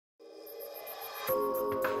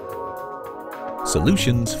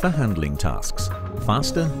Solutions for handling tasks.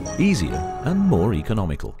 Faster, easier and more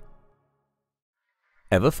economical.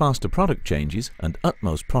 Ever faster product changes and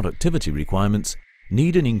utmost productivity requirements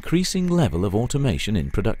need an increasing level of automation in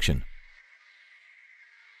production.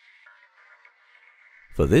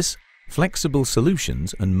 For this, flexible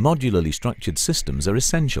solutions and modularly structured systems are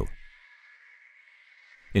essential.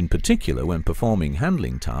 In particular, when performing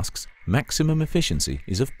handling tasks, maximum efficiency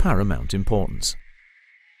is of paramount importance.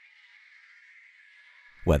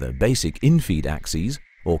 Whether basic in-feed axes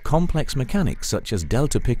or complex mechanics such as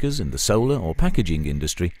delta pickers in the solar or packaging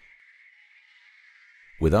industry,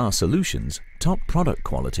 with our solutions, top product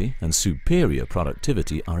quality and superior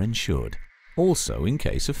productivity are ensured, also in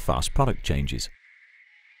case of fast product changes.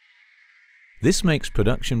 This makes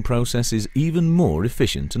production processes even more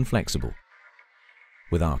efficient and flexible.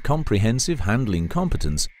 With our comprehensive handling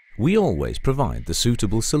competence, we always provide the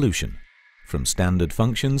suitable solution, from standard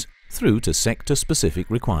functions through to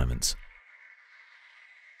sector-specific requirements.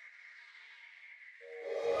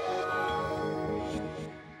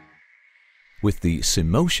 With the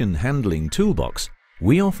SIMOTION Handling Toolbox,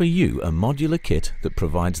 we offer you a modular kit that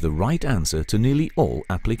provides the right answer to nearly all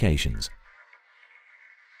applications.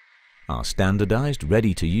 Our standardized,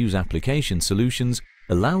 ready-to-use application solutions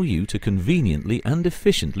allow you to conveniently and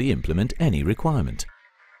efficiently implement any requirement.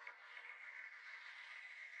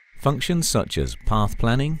 Functions such as path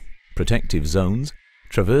planning, protective zones,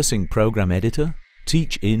 traversing program editor,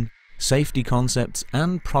 teach-in, safety concepts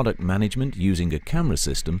and product management using a camera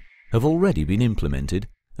system have already been implemented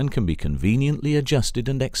and can be conveniently adjusted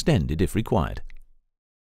and extended if required.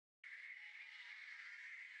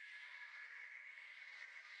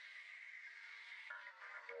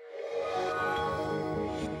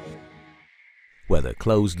 Whether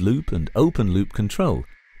closed-loop and open-loop control,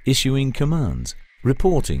 issuing commands,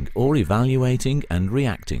 reporting or evaluating and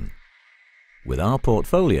reacting. With our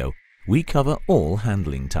portfolio, we cover all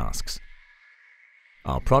handling tasks.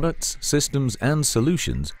 Our products, systems and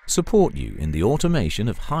solutions support you in the automation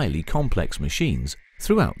of highly complex machines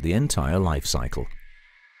throughout the entire life cycle.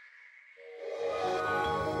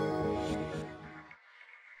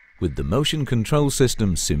 With the motion control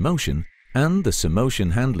system SIMOTION and the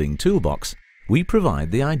SIMOTION Handling Toolbox, we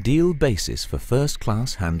provide the ideal basis for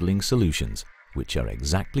first-class handling solutions, which are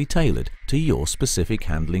exactly tailored to your specific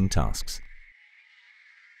handling tasks.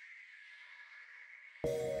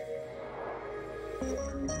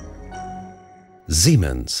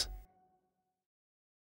 Siemens.